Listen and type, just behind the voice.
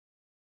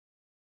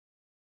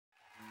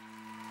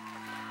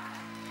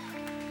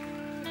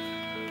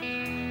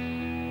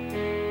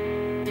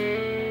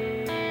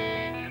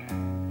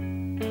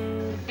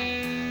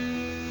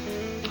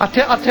I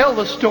tell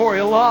the story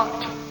a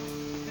lot,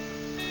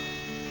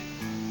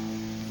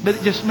 but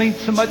it just means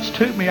so much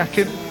to me. I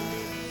can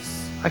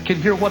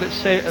hear what it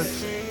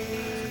says.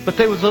 But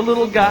there was a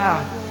little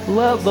guy,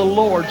 loved the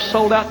Lord,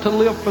 sold out to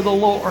live for the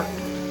Lord.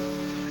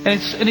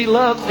 And he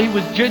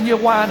was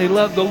genuine, he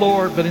loved the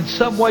Lord, but in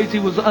some ways he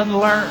was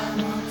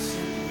unlearned.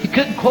 He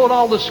couldn't quote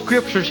all the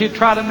scriptures. He'd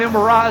try to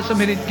memorize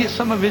them and he'd get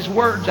some of his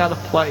words out of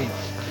place.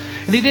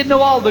 And he didn't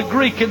know all the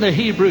Greek and the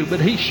Hebrew,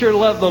 but he sure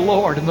loved the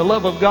Lord, and the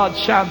love of God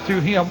shined through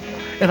him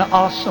in an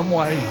awesome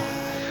way.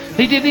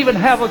 He didn't even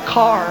have a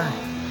car.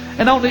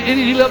 And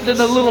he lived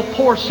in a little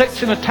poor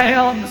section of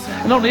town.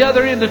 And on the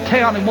other end of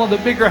town, in one of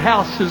the bigger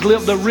houses,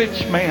 lived a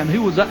rich man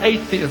who was an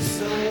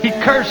atheist. He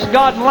cursed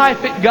God and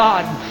laughed at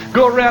God.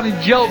 Go around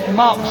and joke and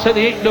mock and said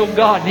he ain't no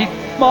God. And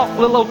he mocked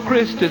little old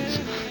Christians.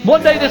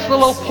 One day this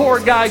little old poor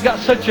guy got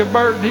such a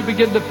burden, he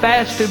began to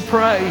fast and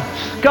pray.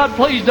 God,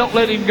 please don't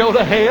let him go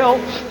to hell.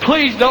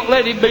 Please don't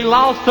let him be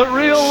lost. The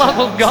real love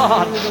of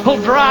God will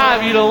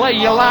drive you to lay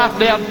your life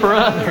down for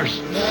others.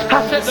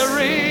 I said the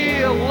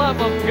real love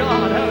of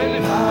God.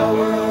 Hallelujah.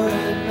 Power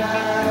and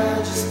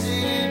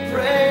majesty,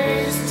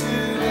 praise to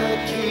the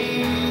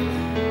King.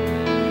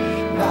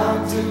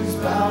 Mountains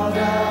bow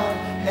down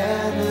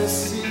and the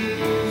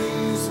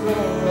seas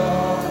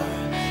roar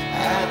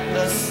at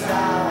the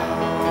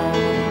sound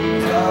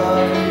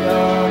of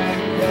your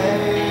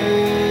name.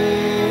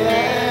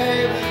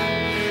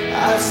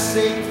 I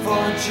sing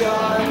for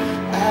joy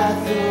at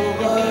the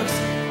works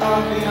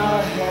of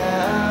your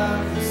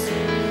hands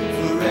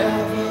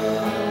forever.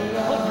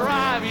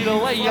 To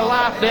lay your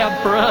life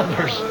down for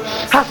others.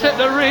 I said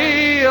the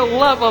real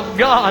love of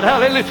God.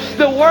 Hallelujah.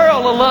 The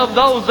world will love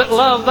those that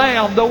love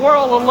them. The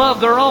world will love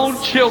their own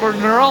children,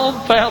 their own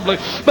family.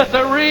 But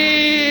the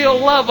real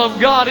love of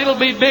God, it'll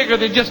be bigger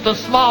than just a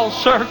small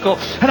circle.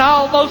 And I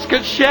almost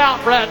could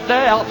shout right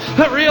now.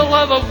 The real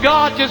love of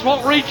God just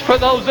won't reach for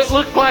those that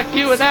look like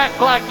you and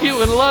act like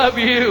you and love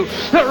you.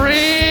 The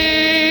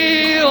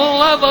real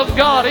love of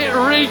God, it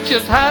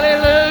reaches.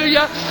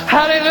 Hallelujah.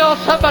 Hallelujah.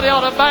 Somebody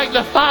ought to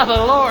magnify the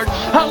Lord.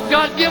 Oh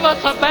God, give us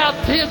a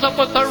baptism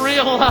with the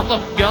real love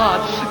of God.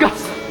 God,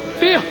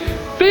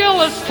 feel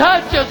us,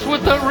 touch us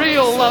with the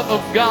real love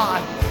of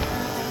God.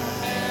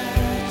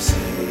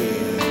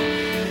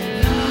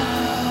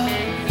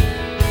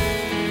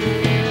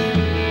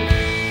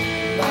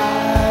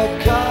 My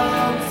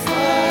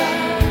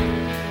comfort,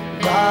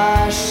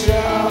 my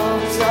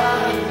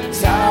shelter,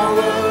 tower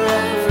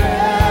of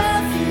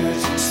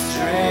refuge and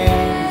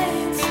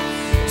strength.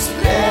 So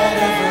let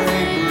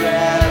every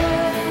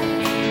breath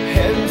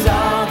and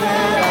all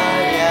that I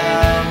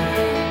am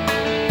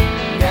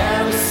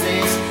never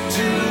cease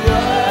to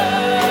worship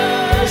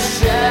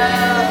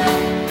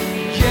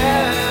you.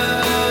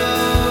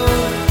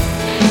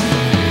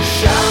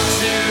 Shout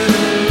to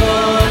the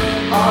Lord,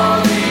 all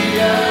the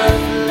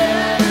earth,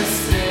 let us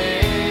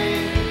sing.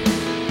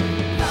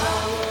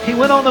 He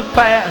went on a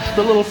fast.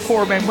 The little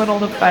poor man went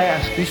on a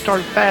fast. He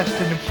started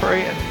fasting and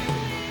praying,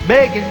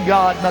 begging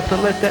God not to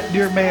let that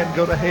dear man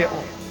go to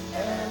hell.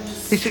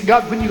 He said,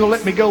 God, when you going to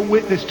let me go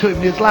witness to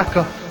him? It's like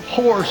a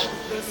horse,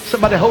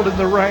 somebody holding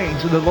the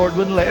reins, and the Lord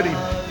wouldn't let him.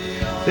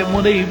 Then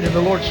one evening,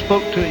 the Lord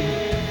spoke to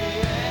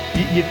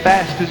him. Your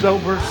fast is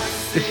over.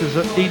 This is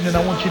an evening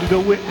I want you to go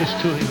witness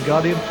to him.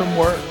 Got in from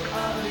work.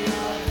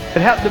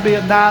 It happened to be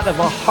a night of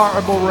a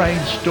horrible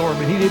rainstorm,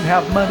 and he didn't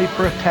have money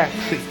for a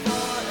taxi.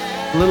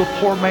 A little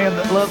poor man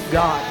that loved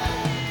God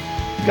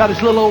got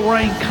his little old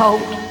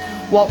raincoat,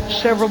 walked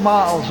several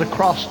miles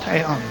across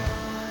town,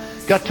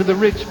 got to the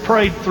rich,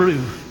 prayed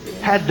through,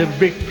 had the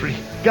victory.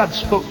 God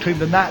spoke to him.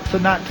 Tonight's the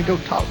night to go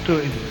talk to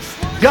him.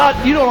 God,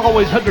 you don't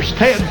always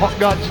understand what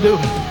God's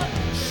doing.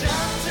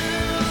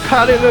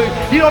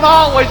 Hallelujah. You don't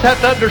always have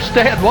to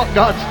understand what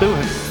God's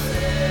doing.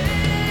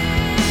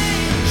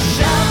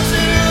 Shout to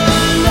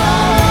the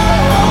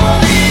Lord, all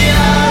the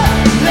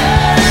earth,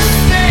 let us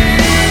sing.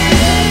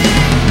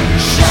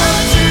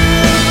 Shout to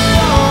the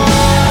Lord,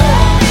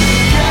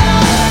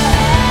 God,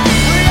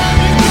 we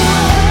love you,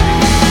 God.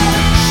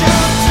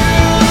 Shout to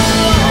the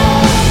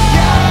Lord,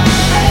 God,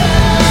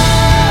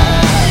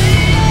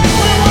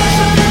 we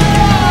worship you,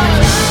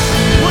 God.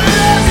 We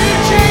love you,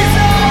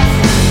 Jesus.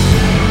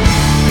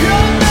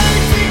 You're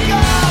amazing,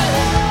 God.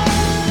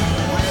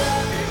 We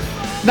love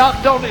you.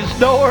 Knocked on his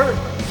door.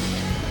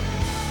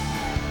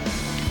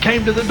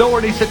 Came to the door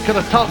and he said, can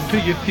I talk to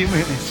you a few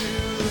minutes?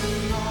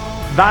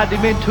 Invited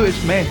him into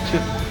his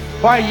mansion.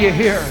 Why are you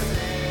here?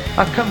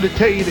 I come to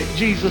tell you that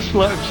Jesus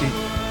loves you.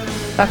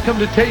 I come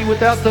to tell you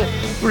without the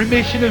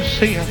remission of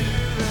sin,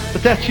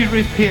 without you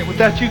repent,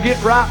 without you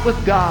get right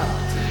with God,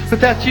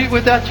 without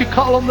you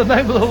call on the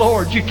name of the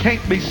Lord, you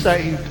can't be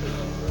saved.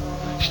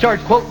 He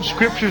started quoting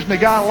scriptures and the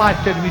guy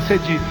laughed at him. He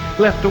said, you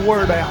left a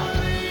word out.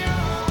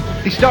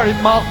 He started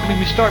mocking him.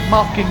 He started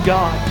mocking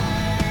God.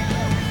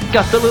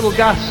 Got the little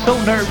guy so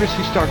nervous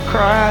he started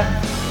crying.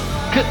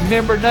 Couldn't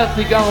remember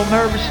nothing. He got all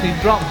nervous and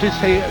he dropped his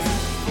head.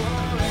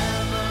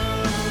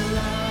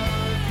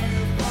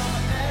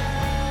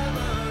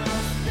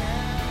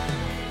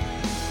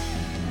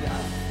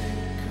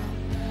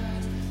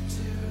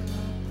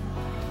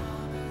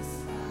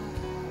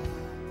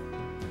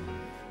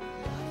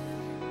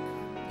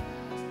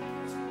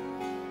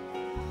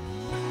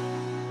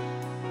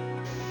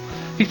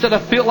 He said, I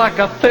feel like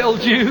I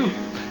failed you.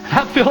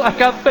 I feel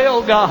like I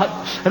failed God.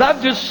 And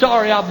I'm just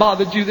sorry I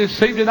bothered you this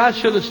evening. I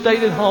should have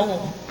stayed at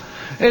home.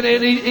 And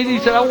he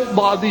said, I won't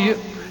bother you.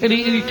 And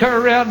he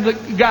turned around and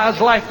the guys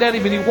laughed at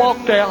him and he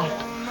walked out.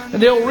 And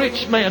the old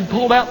rich man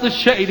pulled out the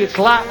shade. It's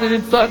lightning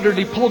and thunder. And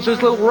he pulls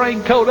his little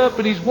raincoat up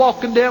and he's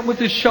walking down with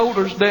his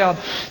shoulders down.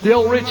 The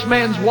old rich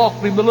man's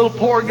walking him. The little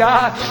poor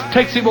guy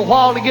takes him a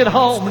while to get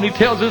home. And he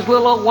tells his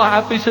little old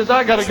wife, he says,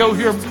 I got to go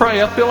here and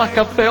pray. I feel like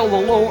I failed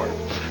the Lord.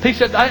 He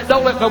said,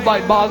 don't let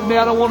nobody bother me.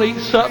 I don't want to eat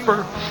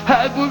supper.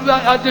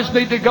 I just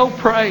need to go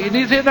pray. And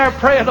he's in there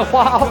praying a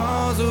while.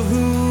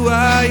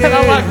 And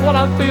I like what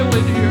I'm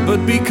feeling here.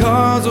 But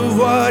because of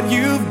what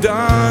you've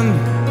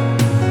done.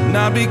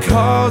 Not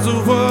because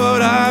of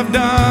what I've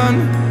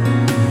done,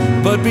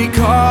 but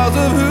because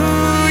of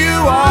who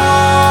you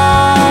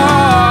are.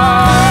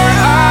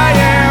 I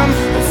am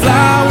a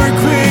flower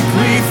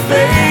quickly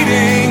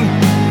fading,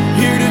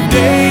 here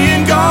today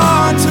and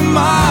gone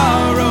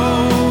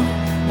tomorrow,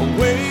 a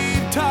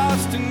wave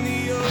tossed in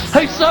the ocean.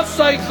 Hey, some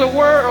things the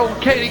world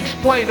can't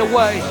explain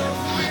away.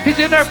 He's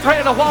in there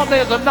praying a while,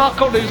 there's a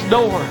knock on his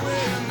door.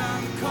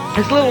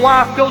 His little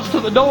wife goes to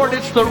the door and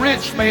it's the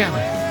rich man.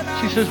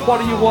 She says, what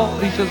do you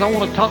want? He says, I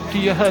want to talk to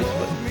your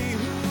husband.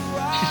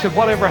 She said,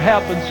 whatever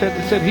happened?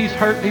 Said he's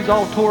hurt, he's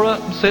all tore up,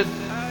 and said,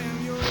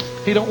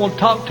 he don't want to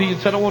talk to you,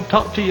 and said, I want to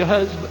talk to your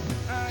husband.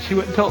 She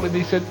went and told him,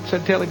 he said,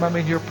 tell him I'm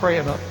in here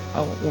praying. I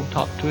won't want to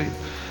talk to him.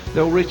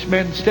 The old rich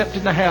man stepped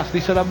in the house, and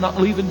he said, I'm not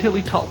leaving till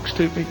he talks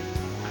to me.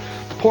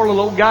 The poor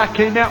little old guy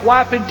came out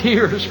wiping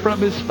tears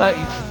from his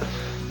face.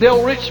 The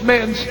old rich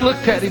man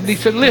looked at him, and he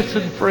said,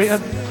 listen,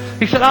 friend.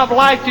 He said, I've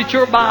laughed at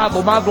your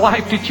Bible, and I've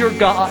laughed at your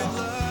God.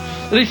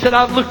 And he said,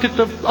 I've looked at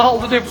all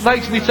the different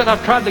things. And he said,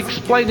 I've tried to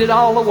explain it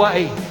all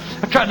away.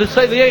 I've tried to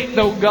say there ain't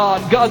no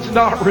God. God's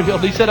not real.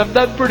 And he said, I've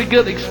done pretty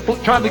good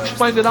trying to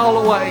explain it all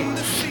away.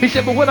 He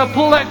said, but when I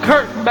pull that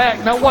curtain back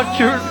and I watch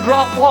you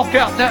walk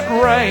out in that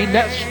rain,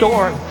 that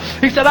storm.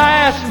 He said, I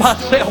asked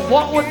myself,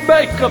 what would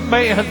make a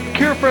man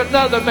care for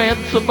another man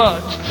so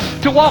much?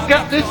 To walk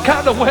out this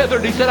kind of weather.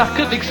 And he said, I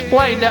couldn't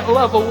explain that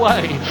love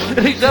away.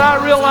 And he said, I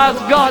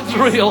realized God's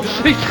real.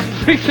 He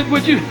said,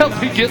 would you help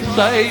me get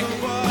saved?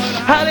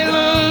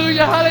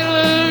 Hallelujah,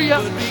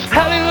 hallelujah,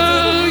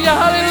 hallelujah,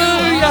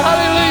 hallelujah,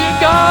 hallelujah,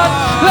 God.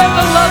 Let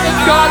the love of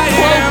God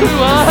flow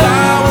through us.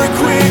 Flower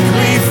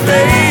quickly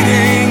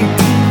fading,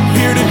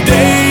 here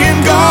today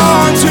and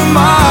gone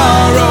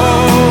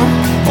tomorrow.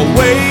 A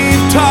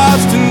wave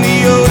tossed in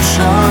the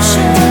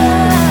ocean,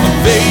 a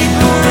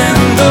vapor in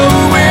the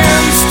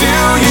wind.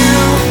 Still you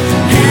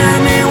hear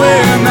me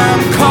when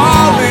I'm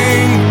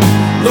calling.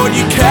 Lord,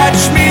 you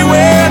catch me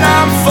when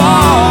I'm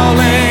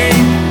falling.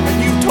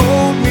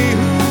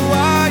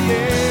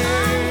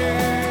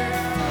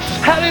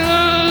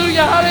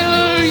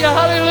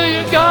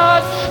 Hallelujah,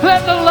 God.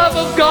 Let the love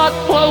of God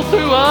flow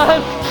through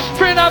us.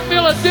 Friend, I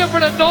feel a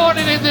different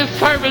anointing in this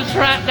service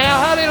right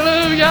now.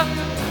 Hallelujah.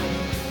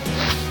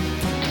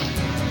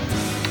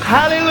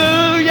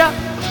 Hallelujah.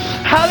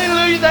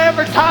 Hallelujah. There's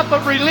every type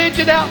of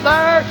religion out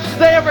there.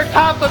 There's every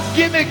type of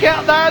gimmick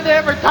out there.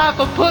 There's every type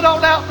of put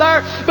on out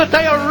there. But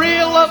there's a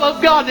real love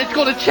of God that's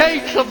going to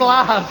change some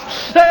lives.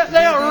 There's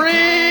a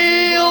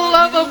real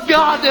love of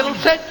God that'll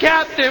set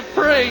captive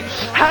free.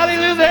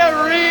 Hallelujah. There's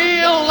a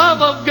real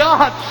love of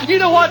God. You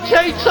know what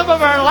changed some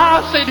of our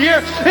lives in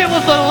here? It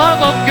was the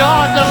love of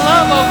God. The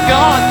love of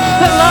God.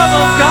 The love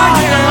of God.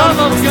 The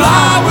love of God.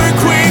 Flower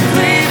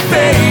quickly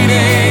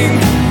fading,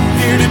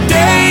 here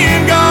today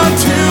and gone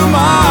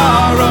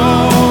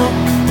tomorrow.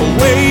 A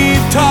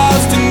wave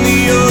tossed in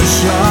the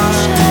ocean,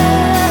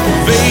 a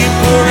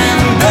vapor in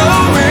the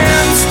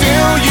wind.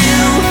 Still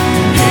you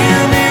hear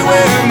me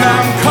when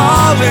I'm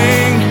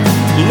calling.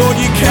 Lord,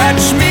 you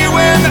catch me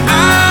when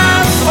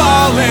I'm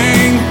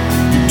falling.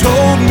 You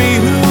told me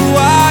who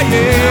I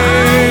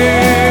am.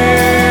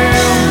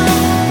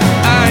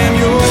 I am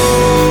yours.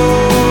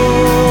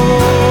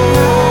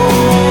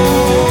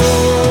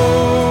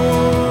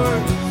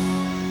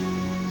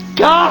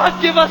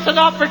 God, give us an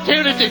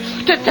opportunity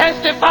to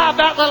testify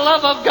about the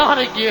love of God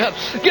again.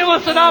 Give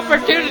us an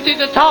opportunity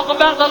to talk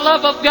about the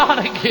love of God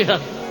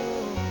again.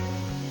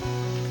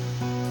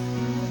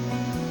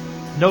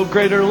 No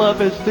greater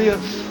love is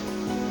this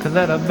than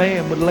that a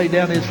man would lay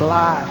down his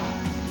life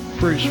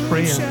for his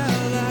friends.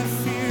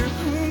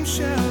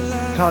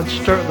 God,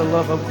 stir the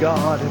love of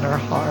God in our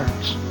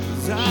hearts.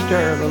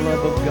 Stir the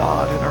love of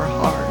God in our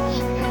hearts.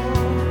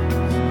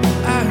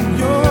 I'm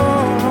yours.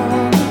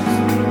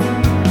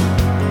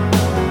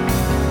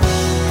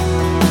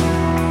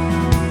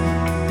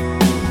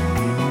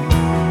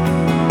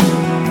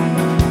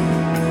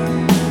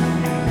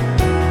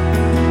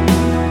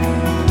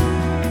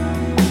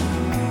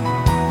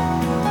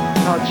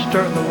 God,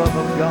 stir the love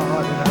of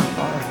God in our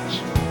hearts.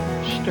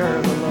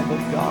 Stir the love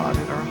of God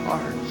in our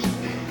hearts.